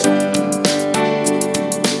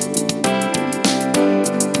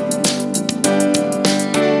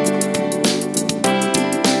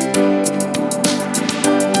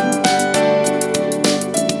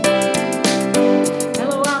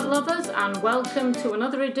welcome to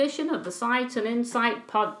another edition of the Sight and Insight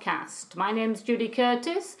podcast. My name's Judy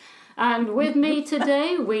Curtis, and with me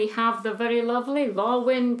today we have the very lovely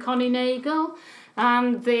Lorwen Connie Nagel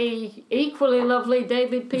and the equally lovely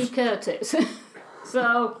David P. Curtis.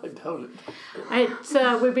 So I doubt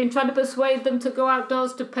it. We've been trying to persuade them to go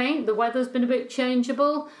outdoors to paint. The weather's been a bit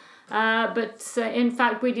changeable, but in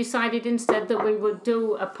fact we decided instead that we would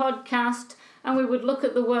do a podcast and we would look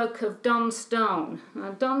at the work of Don Stone.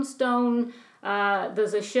 Don Stone,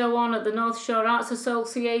 there's a show on at the North Shore Arts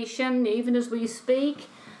Association, even as we speak.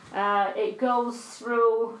 It goes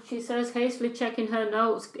through, she says, hastily checking her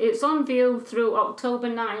notes, it's on view through October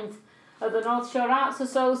 9th at the North Shore Arts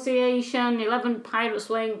Association, 11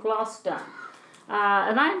 Pirates Lane, Gloucester.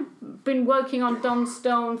 And I've been working on Don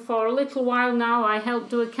Stone for a little while now. I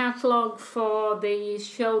helped do a catalogue for the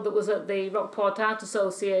show that was at the Rockport Art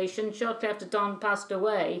Association shortly after Don passed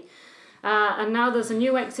away. And now there's a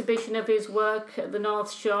new exhibition of his work at the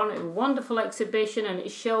North Shore. It's a wonderful exhibition, and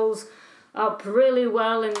it shows up really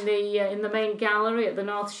well in the main gallery at the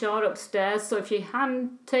North Shore upstairs. So if you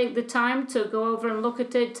take the time to go over and look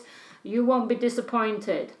at it, you won't be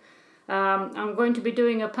disappointed. I'm going to be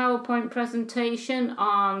doing a PowerPoint presentation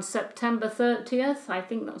on September 30th. I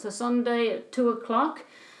think that's a Sunday at 2 o'clock.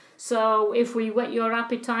 So if we whet your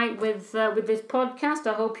appetite with this podcast,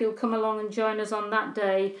 I hope you'll come along and join us on that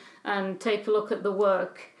day and take a look at the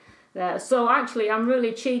work. So actually, I'm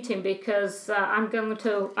really cheating because I'm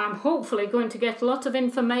hopefully going to get a lot of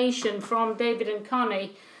information from David and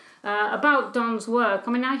Connie about Don's work.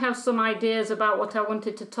 I mean, I have some ideas about what I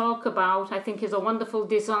wanted to talk about. I think he's a wonderful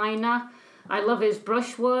designer. I love his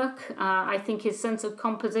brushwork. I think his sense of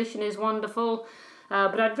composition is wonderful.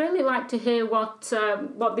 But I'd really like to hear what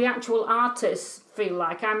the actual artists feel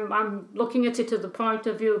like. I'm looking at it as the point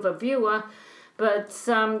of view of a viewer. But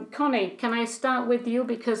Connie, can I start with you?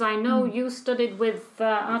 Because I know you studied with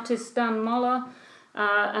artist Stan Moller.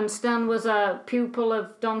 And Stan was a pupil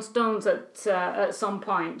of Don Stone's at some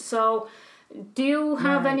point. So do you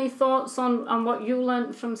have any thoughts on what you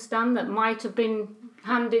learnt from Stan that might have been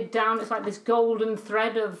handed down? It's like this golden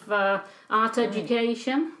thread of art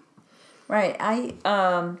education. Right.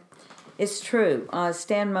 It's true.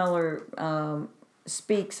 Stan Muller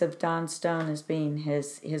speaks of Don Stone as being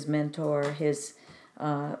his mentor, his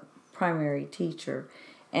primary teacher.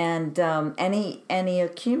 And he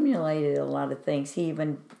accumulated a lot of things. He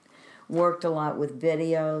even worked a lot with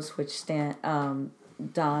videos, which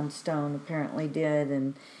Don Stone apparently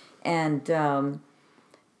did, and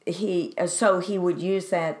he would use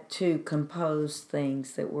that to compose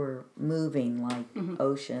things that were moving, like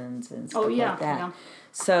oceans and stuff like that. Yeah.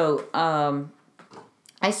 So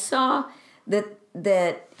I saw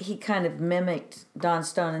that he kind of mimicked Don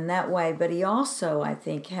Stone in that way, but he also, I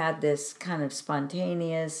think, had this kind of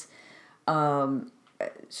spontaneous,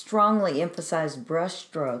 strongly emphasized brush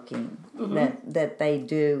stroking that they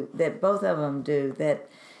do, that both of them do, that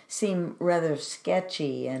seem rather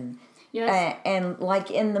sketchy and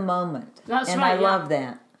like in the moment. That's and right. I love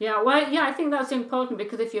that. Yeah, well, yeah, I think that's important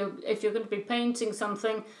because if you're going to be painting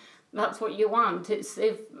something, that's what you want. If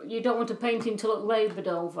you don't want a painting to look laboured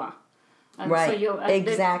over. And right, so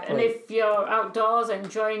exactly. If you're outdoors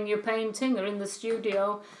enjoying your painting or in the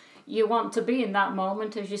studio, you want to be in that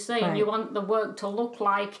moment, as you say, and you want the work to look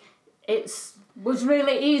like was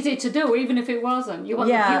really easy to do, even if it wasn't. You want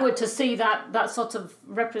the viewer to see that sort of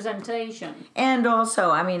representation. And also,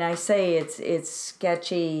 I mean, I say it's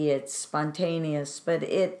sketchy, it's spontaneous, but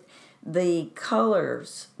the color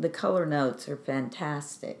notes are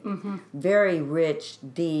fantastic, very rich,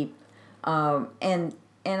 deep,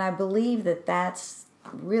 and I believe that that's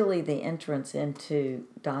really the entrance into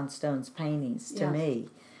Don Stone's paintings to me.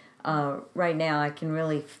 Right now, I can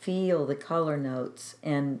really feel the color notes,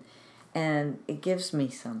 and it gives me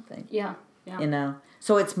something. Yeah. You know,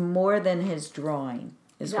 so it's more than his drawing,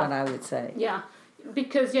 is what I would say. Yeah,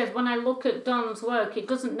 because when I look at Don's work, it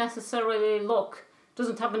doesn't necessarily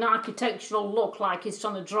doesn't have an architectural look like he's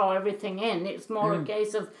trying to draw everything in. It's more a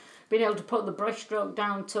case of being able to put the brushstroke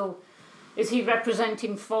down to. Is he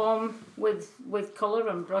representing form with colour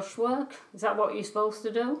and brushwork? Is that what you're supposed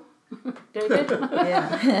to do, David?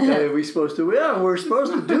 We're supposed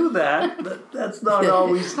to do that. But that's not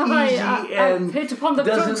always easy and hit upon the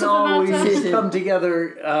doesn't always come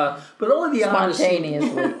together. But only the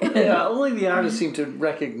spontaneously. Only the artists seem to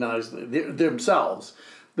recognize themselves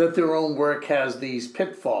that their own work has these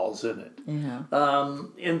pitfalls in it. Yeah.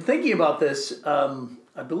 In thinking about this,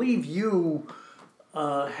 I believe you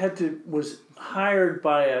was hired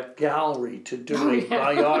by a gallery to do a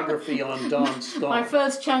biography on Don Stone. My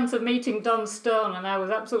first chance of meeting Don Stone, and I was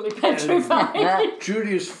absolutely petrified.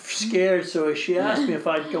 Judy was scared, so she asked me if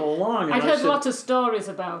I'd go along. And I'd heard said, lots of stories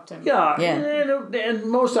about him. Yeah. And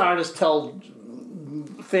most artists tell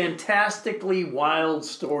fantastically wild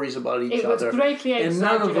stories about each other. It was greatly exaggerated. And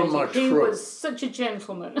none of them are true. He was such a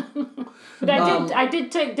gentleman. But I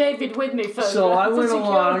did take David with me first. So I went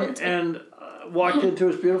along and walked into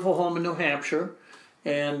his beautiful home in New Hampshire,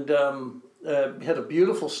 and had a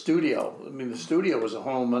beautiful studio. I mean, the studio was a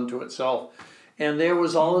home unto itself. And there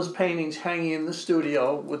was all his paintings hanging in the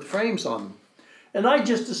studio with frames on them. And I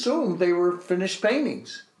just assumed they were finished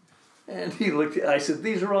paintings. And he looked, I said,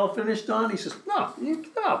 "These are all finished, Don?" He says, No.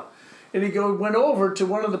 And he went over to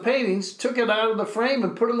one of the paintings, took it out of the frame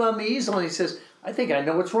and put it on the easel, and he says, "I think I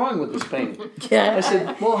know what's wrong with this painting." I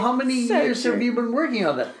said, "Well, how many years have you been working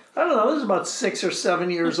on that?" "I don't know, this is about 6 or 7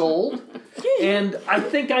 years old. And I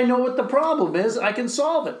think I know what the problem is. I can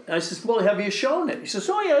solve it." I says, "Well, have you shown it?" He says,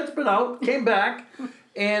 "Oh yeah, it's been out, came back.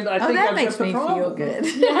 And I think that I've makes got the me problem." feel good.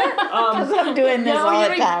 Because I'm doing this all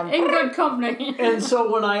the time. In good company. And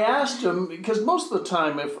so when I asked him, because most of the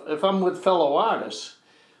time if I'm with fellow artists,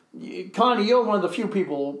 Connie, you're one of the few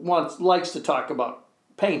people who likes to talk about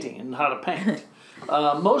painting and how to paint.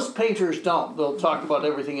 Most painters don't. They'll talk about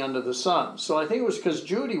everything under the sun. So I think it was because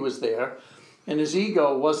Judy was there and his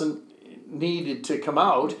ego wasn't needed to come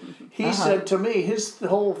out. He said to me, his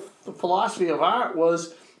whole philosophy of art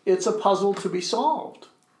was, it's a puzzle to be solved.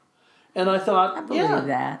 And I thought, I believe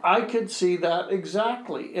that. I could see that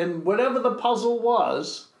exactly. And whatever the puzzle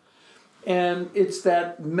was, and it's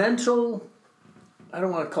that mental, I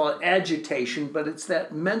don't want to call it agitation, but it's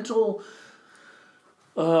that mental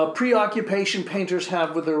preoccupation painters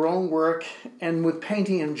have with their own work and with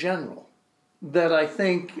painting in general, that I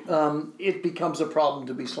think it becomes a problem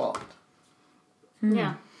to be solved.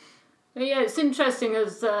 Yeah. Yeah, it's interesting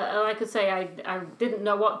as, like I say, I didn't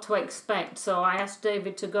know what to expect, so I asked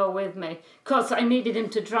David to go with me. Because I needed him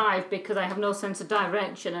to drive because I have no sense of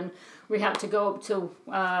direction, and we had to go up to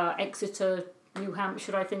Exeter, New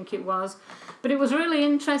Hampshire, I think it was. But it was really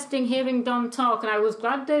interesting hearing Don talk, and I was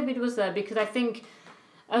glad David was there because I think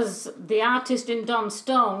as the artist in Don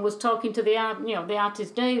Stone was talking to the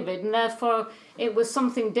artist David, and therefore it was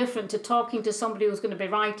something different to talking to somebody who's going to be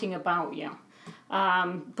writing about you.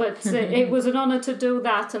 But it was an honour to do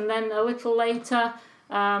that, and then a little later,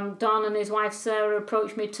 Don and his wife Sarah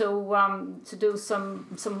approached me to do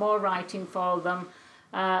some more writing for them,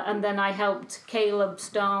 and then I helped Caleb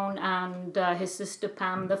Stone and his sister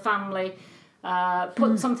Pam, the family,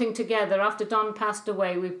 put something together. After Don passed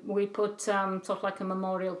away, we put sort of like a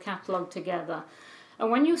memorial catalogue together,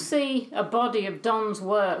 and when you see a body of Don's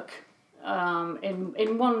work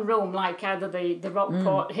in one room, like either the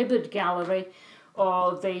Rockport Hibbard Gallery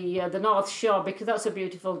or the North Shore, because that's a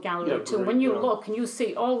beautiful gallery too. When you look and you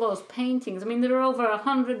see all those paintings, I mean, there are over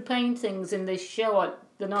 100 paintings in this show at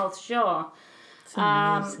the North Shore.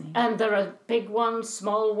 And there are big ones,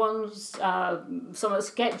 small ones, some are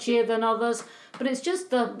sketchier than others. But it's just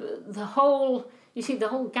the whole, you see the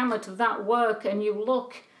whole gamut of that work, and you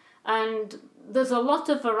look, and there's a lot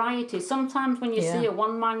of variety. Sometimes when you see a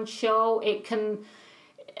one-man show,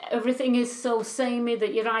 everything is so samey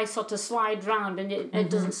that your eyes sort of slide round and it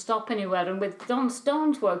doesn't stop anywhere. And with Don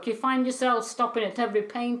Stone's work, you find yourself stopping at every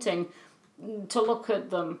painting to look at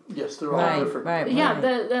them. Yes, they're all different. Right.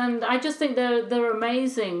 And I just think they're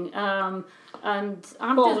amazing. And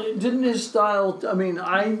didn't his style? I mean,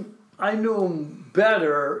 I knew him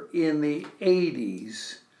better in the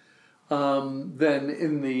 80s than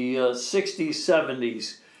in the 60s,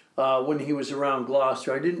 70s when he was around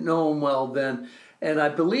Gloucester. I didn't know him well then. And I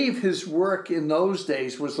believe his work in those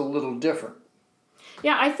days was a little different.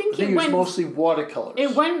 Yeah, I think it was mostly watercolors.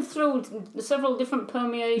 It went through several different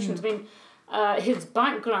permeations. I mean, his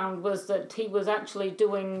background was that he was actually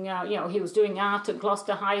doing, he was doing art at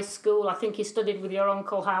Gloucester High School. I think he studied with your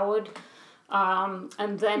Uncle Howard.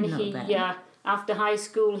 And then after high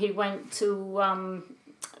school, he went to,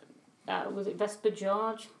 was it Vesper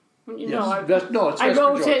George? It's I Vesper wrote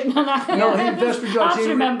George. it. Vesper George. I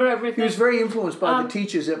remember everything. He was very influenced by the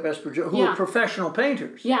teachers at Vesper George, who were professional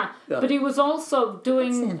painters. Yeah, but he was also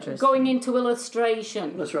going into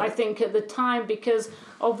illustration. That's right. I think at the time, because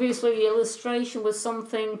obviously illustration was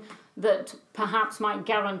something that perhaps might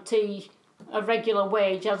guarantee a regular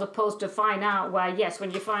wage, as opposed to fine art, where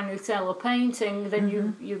when you finally sell a painting, then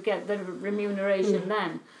you get the remuneration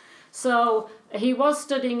then. So he was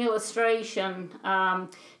studying illustration.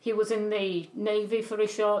 He was in the Navy for a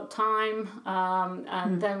short time,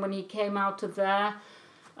 and then when he came out of there,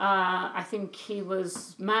 I think he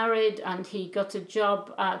was married and he got a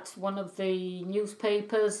job at one of the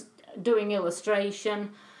newspapers doing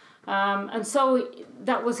illustration. And so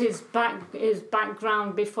that was his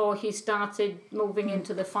background before he started moving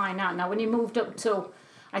into the fine art. Now, when he moved up to,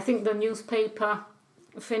 I think the newspaper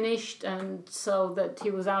finished, and so that he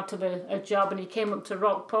was out of a job, and he came up to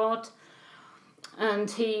Rockport, and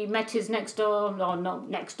he met his next door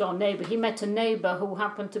neighbour. He met a neighbour who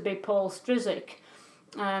happened to be Paul Strizik,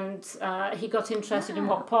 and he got interested in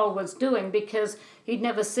what Paul was doing because he'd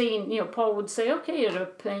never seen, Paul would say, okay, you're a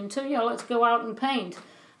painter, let's go out and paint.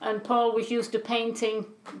 And Paul was used to painting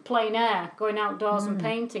plein air, going outdoors and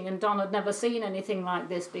painting, and Don had never seen anything like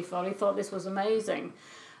this before. He thought this was amazing.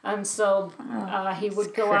 And so he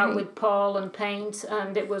would go out with Paul and paint,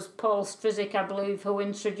 and it was Paul Strizik, I believe, who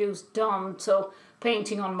introduced Don to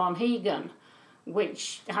painting on Monhegan,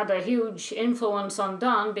 which had a huge influence on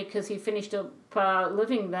Don because he finished up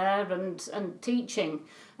living there and teaching.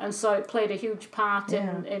 And so it played a huge part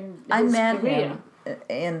in his career.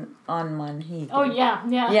 On Monhegan. Oh, yeah.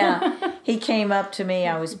 Yeah, he came up to me.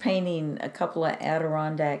 I was painting a couple of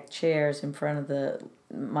Adirondack chairs in front of the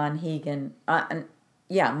Monhegan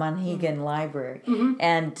Library. Mm-hmm.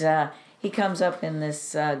 And he comes up in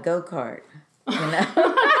this go-kart,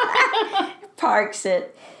 parks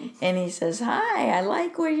it, and he says, "Hi, I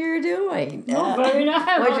like what you're doing." Oh, very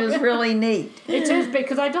nice. Which is really neat. It is,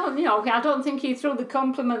 because I don't think he threw the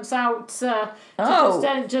compliments out just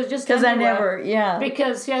because I never,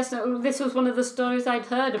 Because, yes, this was one of the stories I'd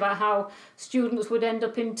heard about how students would end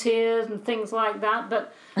up in tears and things like that,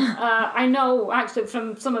 but I know actually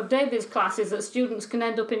from some of David's classes that students can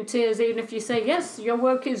end up in tears even if you say, yes, your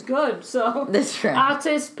work is good. So that's right.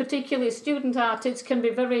 Artists, particularly student artists, can be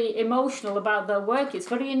very emotional about their work. It's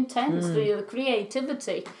very intense, the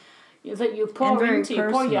creativity that you pour into, you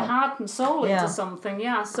pour your heart and soul into something,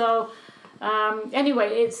 so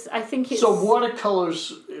anyway, I think it's... So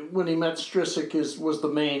watercolors, when he met Strizik, was the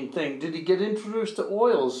main thing. Did he get introduced to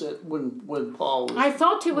oils when Paul was... I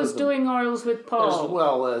thought he was doing oils with Paul. As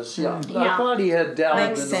well as, I thought he had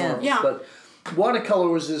dabbled in oils, but watercolor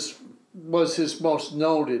was his most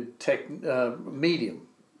noted medium,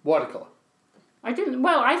 watercolor. I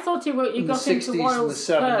thought he got into oils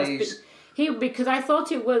in the 70s. Because I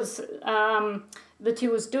thought it was that he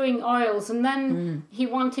was doing oils, and then he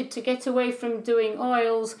wanted to get away from doing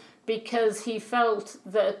oils because he felt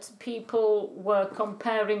that people were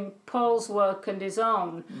comparing Paul's work and his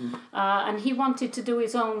own, and he wanted to do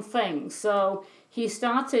his own thing. So he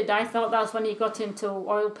started, I thought that's when he got into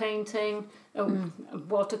oil painting,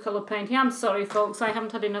 watercolour painting. I'm sorry, folks, I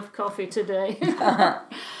haven't had enough coffee today.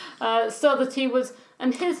 So that he was,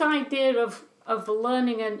 and his idea of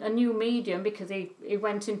learning a new medium, because he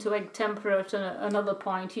went into egg tempera at another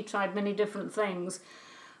point, he tried many different things,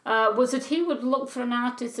 was that he would look for an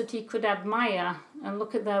artist that he could admire and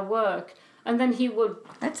look at their work, and then he would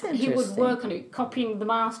work on it, copying the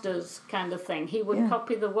masters kind of thing. He would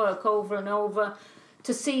copy the work over and over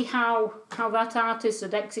to see how that artist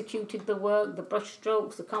had executed the work, the brush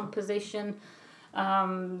strokes, the composition,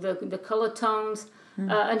 the colour tones.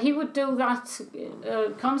 And he would do that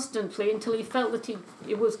constantly until he felt that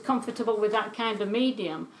he was comfortable with that kind of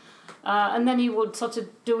medium, and then he would sort of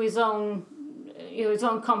do his own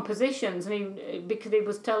compositions. And because he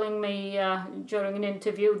was telling me during an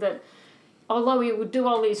interview that although he would do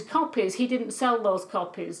all these copies, he didn't sell those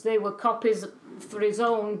copies. They were copies for his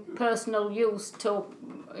own personal use to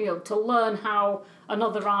learn how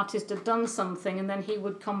another artist had done something, and then he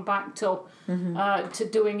would come back to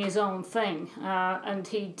doing his own thing. And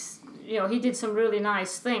he did some really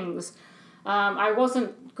nice things. I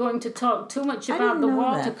wasn't going to talk too much about the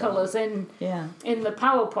watercolors in the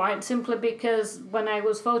PowerPoint, simply because when I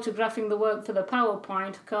was photographing the work for the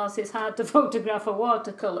PowerPoint, of course, it's hard to photograph a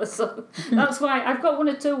watercolor. So that's why I've got one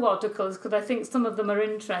or two watercolors, because I think some of them are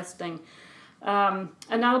interesting.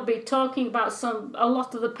 And I'll be talking about a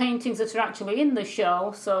lot of the paintings that are actually in the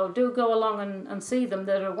show, so do go along and see them.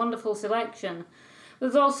 They're a wonderful selection.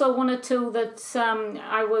 There's also one or two that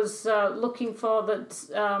I was looking for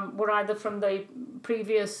that were either from the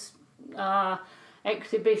previous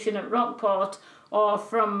exhibition at Rockport or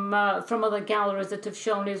from other galleries that have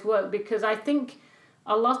shown his work, because I think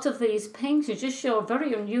a lot of these paintings just show a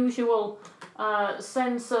very unusual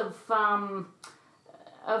sense of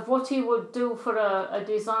what he would do for a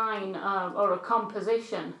design or a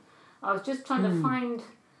composition. I was just trying to find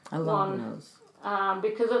one.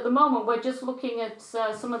 Because at the moment we're just looking at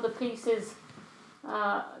some of the pieces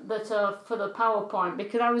that are for the PowerPoint,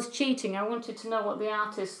 because I was cheating. I wanted to know what the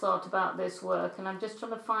artist thought about this work, and I'm just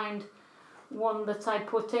trying to find one that I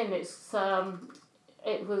put in. It's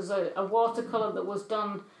it was a watercolour that was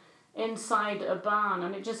done inside a barn,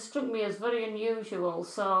 and it just struck me as very unusual.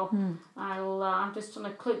 So I'm just going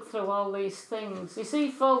to click through all these things. You see,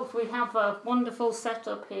 folks, we have a wonderful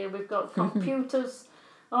setup here. We've got computers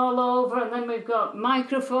all over, and then we've got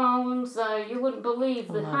microphones. You wouldn't believe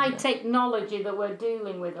the high technology that we're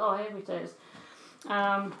dealing with. Oh, here it is.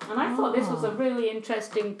 And I thought this was a really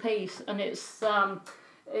interesting piece, and it's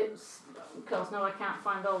of course, now I can't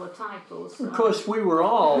find all the titles. Of course, we were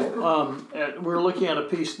all, we're looking at a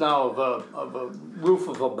piece now of a roof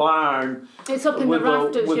of a barn. It's up in the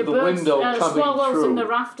rafters. With the window coming swallows through. In the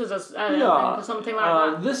rafters, or something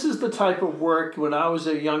like that. This is the type of work, when I was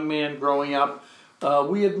a young man growing up,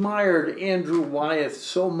 we admired Andrew Wyeth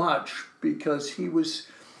so much because he was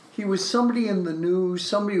somebody in the news,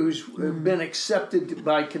 somebody who's been accepted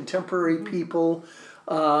by contemporary people,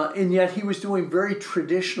 and yet he was doing very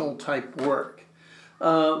traditional type work.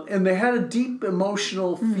 And they had a deep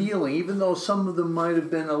emotional feeling, even though some of them might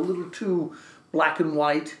have been a little too black and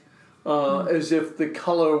white, as if the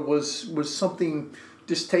color was something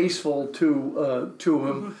distasteful to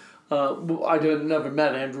him. I never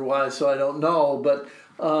met Andrew Wyeth, so I don't know, but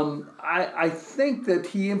I think that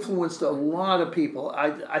he influenced a lot of people.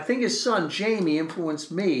 I think his son, Jamie,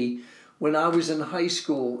 influenced me when I was in high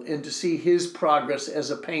school, and to see his progress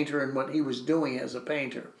as a painter and what he was doing as a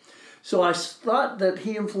painter. So I thought that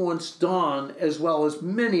he influenced Don as well as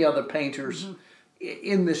many other painters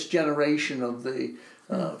in this generation of the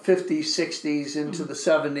 50s, 60s into the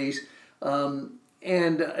 70s.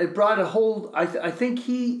 And it brought a whole, I think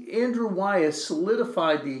Andrew Wyeth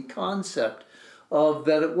solidified the concept of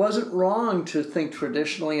that it wasn't wrong to think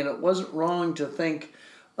traditionally, and it wasn't wrong to think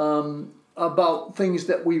about things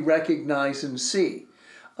that we recognize and see.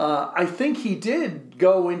 I think he did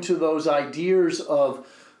go into those ideas of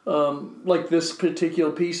like this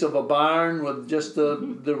particular piece of a barn with just the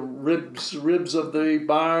ribs of the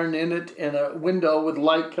barn in it, and a window with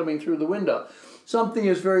light coming through the window. Something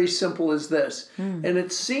as very simple as this. And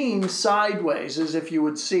it's seen sideways as if you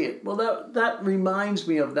would see it. Well, that reminds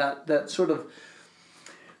me of that sort of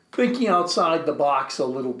thinking outside the box a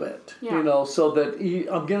little bit, so that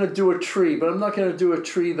I'm going to do a tree, but I'm not going to do a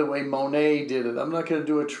tree the way Monet did it. I'm not going to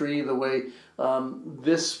do a tree the way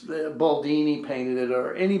this Baldini painted it,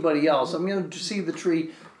 or anybody else. I'm going to see the tree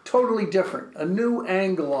totally different, a new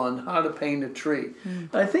angle on how to paint a tree.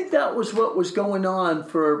 I think that was what was going on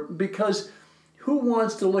because who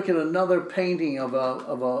wants to look at another painting of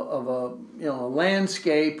a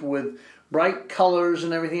landscape with bright colors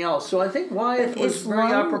and everything else? So I think Wyeth was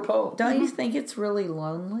very apropos. Don't you think it's really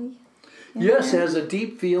lonely? Yes, it has a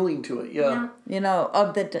deep feeling to it, yeah.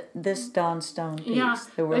 Of this Don Stone piece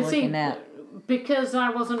that we're looking at. Because I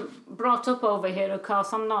wasn't brought up over here, of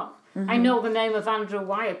course, I'm not, I know the name of Andrew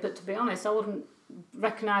Wyeth, but to be honest, I wouldn't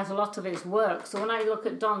recognise a lot of his work. So when I look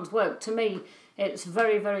at Don's work, to me, it's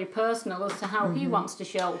very, very personal as to how he wants to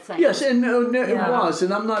show things. Yes, and it was,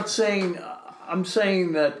 and I'm not saying, I'm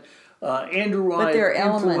saying that Andrew Wyeth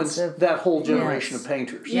influenced that whole generation of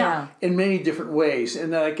painters in many different ways.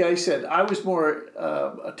 And like I said, I was more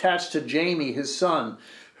attached to Jamie, his son,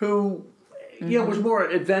 who was more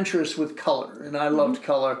adventurous with color, and I loved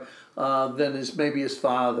color than maybe his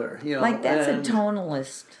father. Like that's a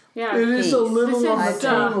tonalist. Yeah, it is a little on the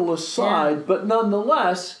tonalist side, but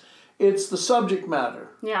nonetheless, it's the subject matter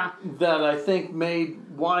that I think made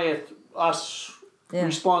us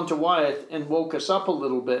respond to Wyeth and woke us up a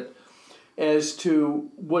little bit as to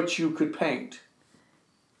what you could paint.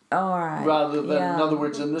 All right. Rather than, in other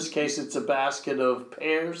words, in this case, it's a basket of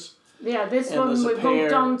pears. Yeah, this one we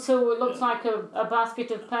moved on to, it looks like a basket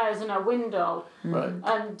of pears in a window. Right.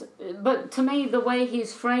 But to me, the way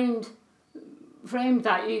he's framed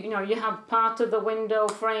that, you have part of the window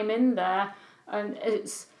frame in there, and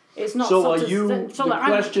it's not. So the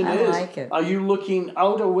question is, are you looking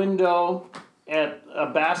out a window at a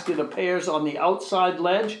basket of pears on the outside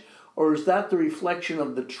ledge, or is that the reflection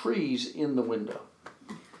of the trees in the window?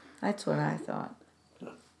 That's what I thought.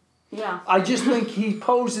 Yeah. I just think he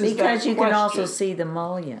poses that because you question. can also see the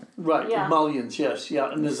mullion. Right, the mullions, yes,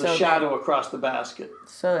 and there's a shadow across the basket.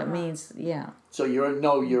 So it means, So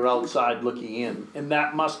you're outside looking in, and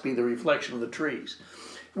that must be the reflection of the trees.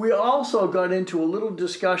 We also got into a little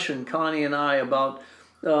discussion, Connie and I, about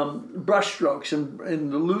brush strokes, and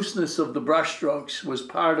the looseness of the brush strokes was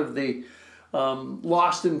part of the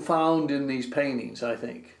lost and found in these paintings, I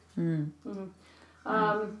think.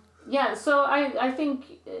 So I think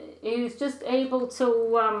he's just able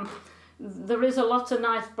to, there is a lot of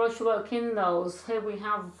nice brushwork in those. Here we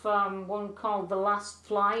have one called The Last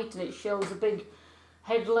Flight, and it shows a big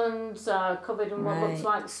headlands covered in what looks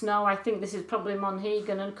like snow. I think this is probably Monhegan,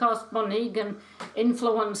 and of course Monhegan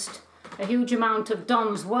influenced a huge amount of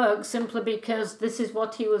Don's work simply because this is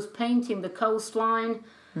what he was painting, the coastline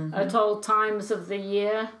at all times of the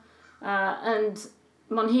year, and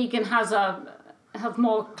Monhegan have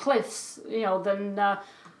more cliffs, than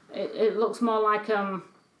it looks more like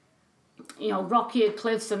rockier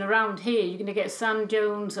cliffs, and around here you're going to get sand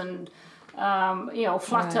dunes and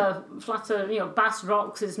flatter, Bass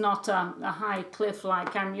Rocks is not a high cliff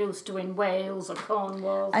like I'm used to in Wales or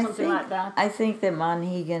Cornwall, something like that. I think that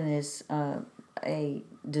Monhegan is a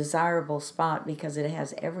desirable spot because it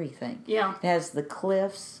has everything. Yeah. It has the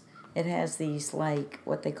cliffs, it has these like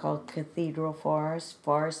what they call cathedral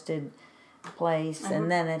forested place, and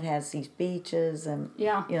then it has these beaches and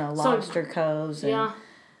lobster coves and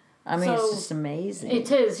I mean, it's just amazing.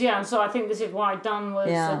 It is, yeah. So I think this is why Don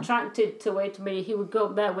was attracted to it. He would go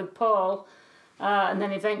up there with Paul, and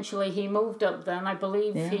then eventually he moved up there. And I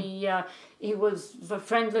believe he was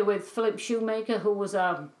friendly with Philip Shoemaker, who was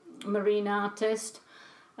a marine artist.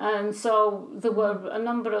 And so there were a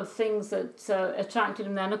number of things that attracted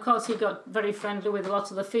him there. And of course, he got very friendly with a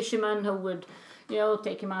lot of the fishermen who would,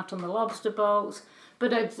 take him out on the lobster boats.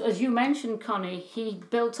 But as you mentioned, Connie, he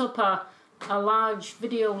built up a large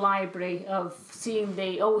video library of seeing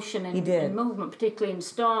the ocean in movement, particularly in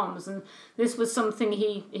storms. And this was something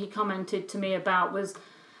he commented to me about was,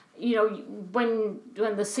 when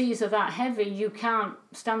the seas are that heavy, you can't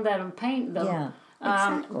stand there and paint them. Yeah,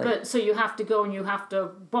 exactly. But so you have to go and you have to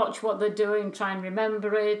watch what they're doing, try and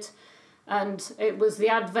remember it. And it was the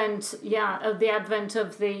advent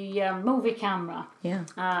of the movie camera. Yeah.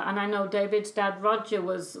 And I know David's dad Roger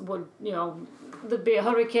would there'd be a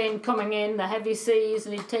hurricane coming in, the heavy seas,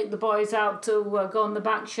 and he'd take the boys out to go on the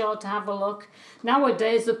back shore to have a look.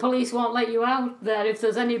 Nowadays, the police won't let you out there if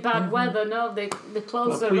there's any bad weather. No, they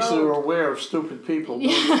close the road. The police are aware of stupid people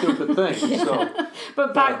doing stupid things. So.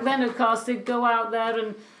 But back then, of course, they'd go out there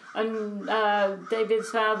and David's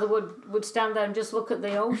father would stand there and just look at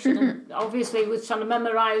the ocean, and obviously he was trying to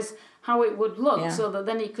memorise how it would look so that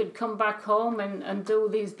then he could come back home and do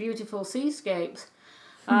these beautiful seascapes.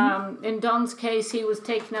 In Don's case, he was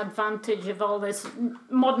taking advantage of all this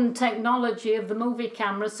modern technology of the movie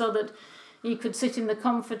camera so that he could sit in the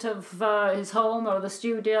comfort of his home or the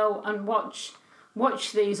studio and watch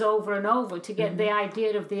these over and over to get the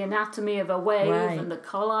idea of the anatomy of a wave and the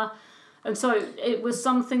colour. And so it was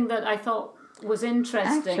something that I thought was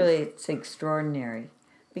interesting. Actually, it's extraordinary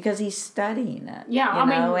because he's studying it. Yeah,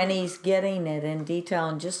 and he's getting it in detail.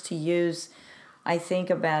 And just to use, I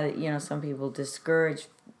think about it, some people discourage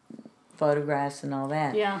photographs and all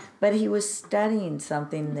that. Yeah. But he was studying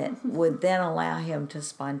something that would then allow him to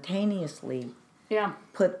spontaneously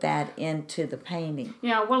put that into the painting.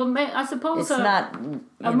 Yeah, well, I suppose it's not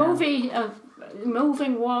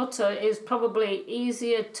moving water is probably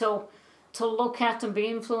easier to look at and be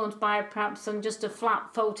influenced by perhaps than just a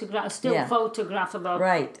flat photograph, a still photograph of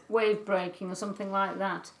a wave breaking or something like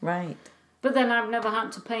that. Right. But then I've never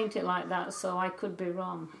had to paint it like that, so I could be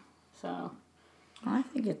wrong. So I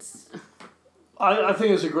think it's... I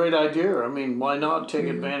think it's a great idea. I mean, why not take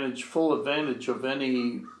full advantage of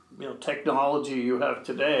any technology you have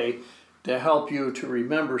today to help you to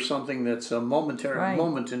remember something that's a momentary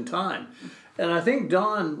moment in time. And I think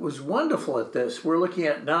Don was wonderful at this. We're looking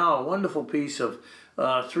at now a wonderful piece of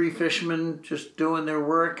three fishermen just doing their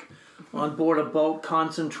work on board a boat,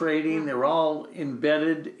 concentrating. They're all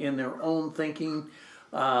embedded in their own thinking.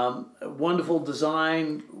 Wonderful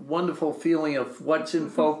design, wonderful feeling of what's in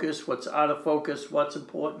focus, what's out of focus, what's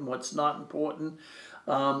important, what's not important.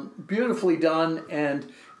 Beautifully done.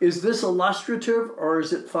 And is this illustrative or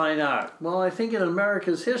is it fine art? Well, I think in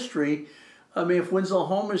America's history, if Winslow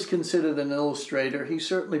Homer is considered an illustrator, he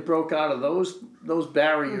certainly broke out of those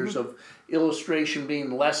barriers of illustration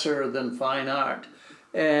being lesser than fine art.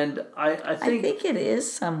 And I think it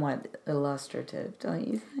is somewhat illustrative, don't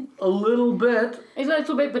you think? A little bit. A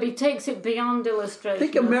little bit, but he takes it beyond illustration. I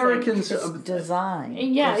think Americans... It's design.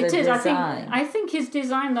 Yeah, it is. I think his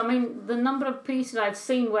design, the number of pieces I've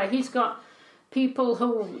seen where he's got people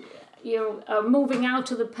who are moving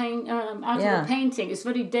out of the the painting. It's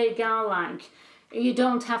very Degas-like. You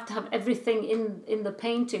don't have to have everything in the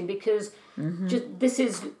painting because just this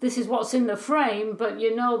is what's in the frame, but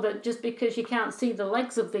you know that just because you can't see the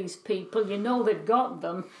legs of these people, you know they've got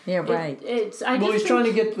them. Yeah, right. He's trying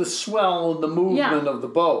to get the swell and the movement of the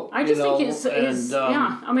boat. I just think it's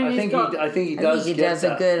I think he does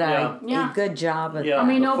a good job at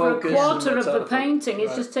over a quarter of the painting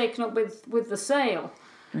is just taken up with the sail.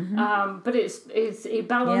 But he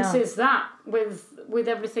balances that with with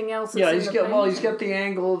everything else. Yeah, that's he's got the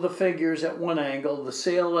angle of the figures at one angle, the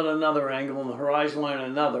sail at another angle, and the horizon line at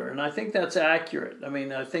another. And I think that's accurate. I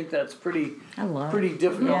mean, I think that's pretty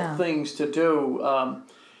difficult things to do.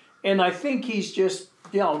 And I think he's just,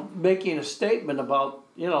 making a statement about,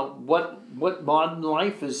 what modern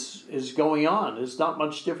life is going on. It's not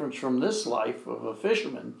much difference from this life of a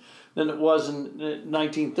fisherman than it was in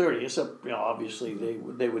 1930. Except, obviously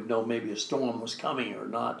they would know maybe a storm was coming or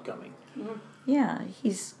not coming. Yeah,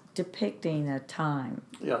 he's depicting a time.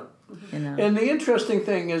 Yeah. And the interesting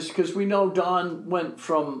thing is, because we know Don went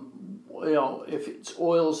from, if it's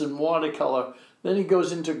oils and watercolor, then he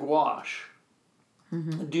goes into gouache.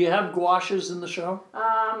 Do you have gouaches in the show?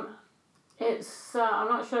 It's, I'm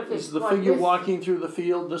not sure if it's... Is the figure walking through the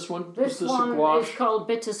field, this one? This one is called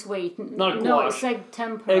Bittersweet. Not gouache. No, it's egg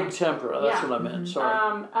tempera. Egg tempera, that's what I meant,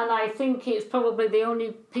 sorry. And I think it's probably the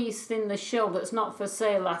only piece in the show that's not for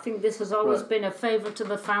sale. I think this has always been a favourite to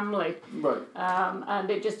the family. Right. And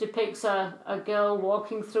it just depicts a girl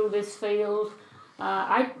walking through this field.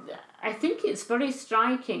 I think it's very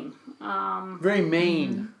striking. Very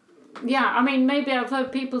Maine. Yeah, I mean, maybe I've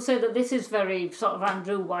heard people say that this is very sort of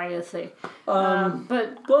Andrew Wyeth-y.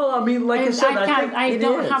 But well, I mean, like I said, I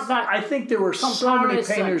don't have that. I think there were comparison. so many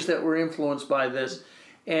painters that were influenced by this,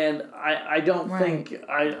 and I don't think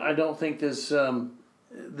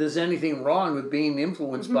there's anything wrong with being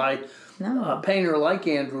influenced by a painter like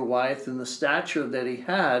Andrew Wyeth and the stature that he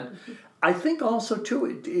had. I think also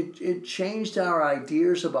too it changed our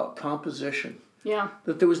ideas about composition. Yeah.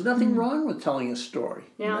 That there was nothing wrong with telling a story.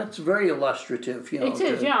 Yeah. And that's very illustrative, It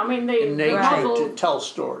is, I mean, in nature model, to tell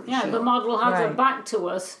stories. Yeah, the model has her back to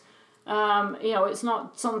us. It's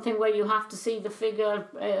not something where you have to see the figure,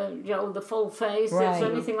 the full face or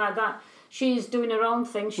anything like that. She's doing her own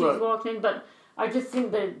thing. She's walking in, but I just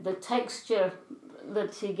think the texture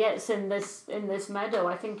that she gets in this meadow,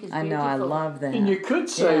 I think is beautiful. I know, I love that. And you could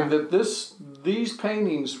say that these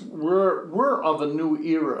paintings were of a new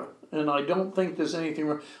era. And I don't think there's anything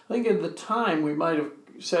wrong. I think at the time we might have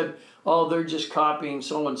said, oh, they're just copying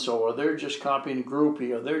so-and-so, or they're just copying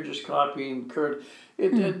Groupie, or they're just copying Kurt.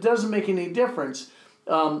 It doesn't make any difference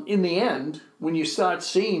in the end when you start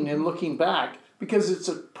seeing and looking back, because it's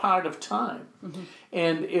a part of time.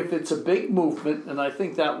 And if it's a big movement, and I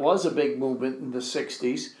think that was a big movement in the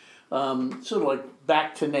 60s, sort of like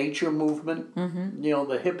back to nature movement.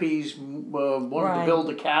 The hippies wanted to build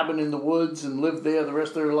a cabin in the woods and live there the rest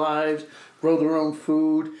of their lives, grow their own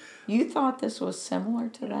food. You thought this was similar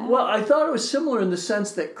to that? Well, I thought it was similar in the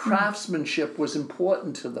sense that craftsmanship was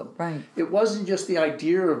important to them. Right. It wasn't just the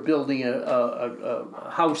idea of building a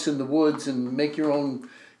house in the woods and make your own,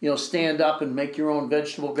 stand up and make your own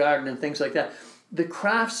vegetable garden and things like that. The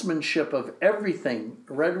craftsmanship of everything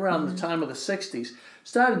right around the time of the 60s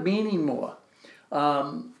started meaning more.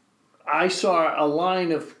 I saw a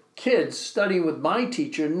line of kids studying with my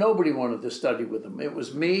teacher. Nobody wanted to study with them. It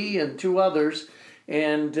was me and two others,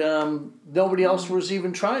 and nobody else was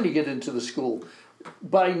even trying to get into the school.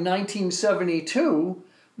 By 1972,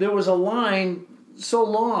 there was a line so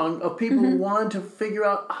long of people who wanted to figure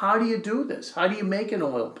out, how do you do this? How do you make an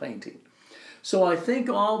oil painting? So I think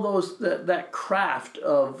all that craft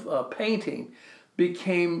of painting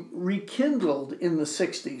became rekindled in the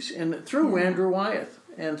 60s, and through Andrew Wyeth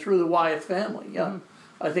and through the Wyeth family.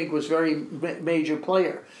 I think was very major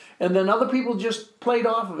player. And then other people just played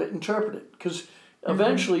off of it, interpreted, because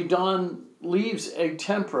eventually Don leaves egg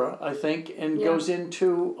tempera, I think, and goes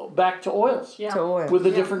back to oils with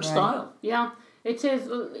a different style. Yeah, it is.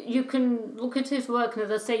 You can look at his work, and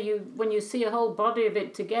as I say, when you see a whole body of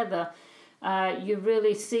it together, you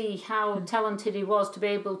really see how talented he was to be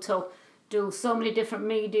able to do so many different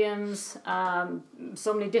mediums,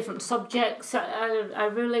 so many different subjects. I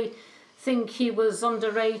really think he was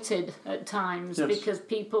underrated at times because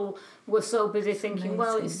people were so busy thinking,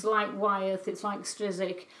 well, it's like Wyeth, it's like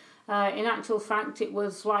Strizik. In actual fact, it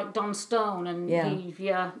was like Don Stone, and he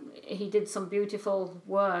did some beautiful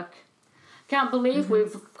work. Can't believe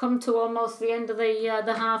we've come to almost the end of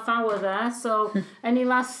the half hour there. So, any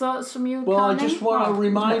last thoughts from you, Well, Connie? I just want to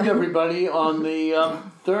remind everybody on the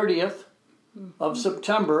 30th of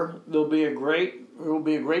September, there will be a great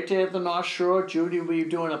day at the North Shore. Judy will be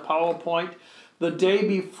doing a PowerPoint. The day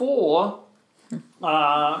before,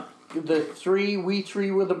 we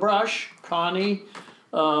three with a brush, Connie,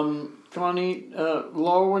 Lorwen,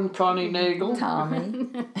 Connie Nagel,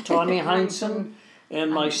 Tommy Heinsohn,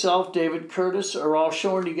 and myself, David Curtis, are all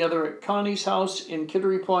showing together at Connie's house in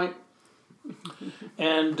Kittery Point.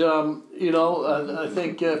 And, I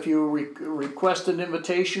think if you request an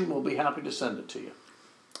invitation, we'll be happy to send it to you.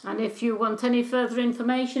 And if you want any further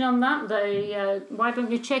information on that, why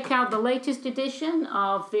don't you check out the latest edition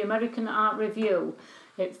of the American Art Review.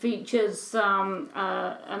 It features an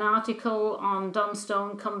article on Don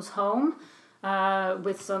Stone Comes Home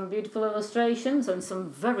with some beautiful illustrations and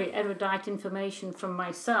some very erudite information from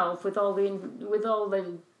myself with all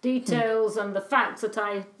the details and the facts that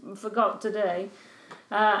I forgot today.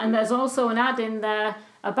 And there's also an ad in there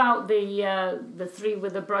about the Three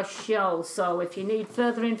with a Brush show. So if you need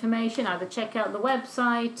further information, either check out the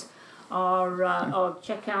website or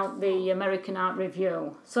check out the American Art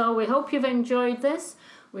Review. So we hope you've enjoyed this.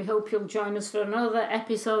 We hope you'll join us for another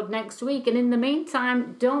episode next week. And in the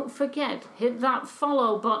meantime, don't forget, hit that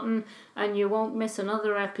follow button and you won't miss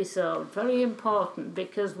another episode. Very important,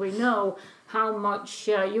 because we know how much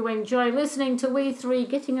you enjoy listening to we three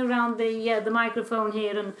getting around the microphone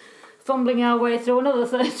here and fumbling our way through another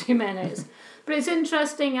 30 minutes. But it's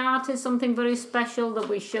interesting. Art is something very special that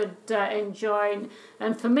we should enjoy.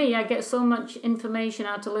 And for me, I get so much information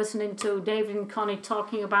out of listening to David and Connie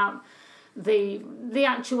talking about the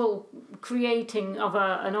actual creating of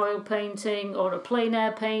an oil painting or a plein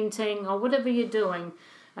air painting or whatever you're doing.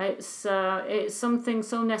 It's something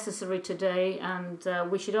so necessary today, and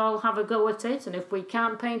we should all have a go at it. And if we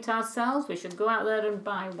can't paint ourselves, we should go out there and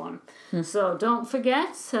buy one. So don't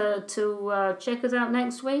forget to check us out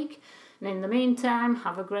next week. And in the meantime,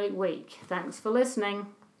 have a great week. Thanks for listening.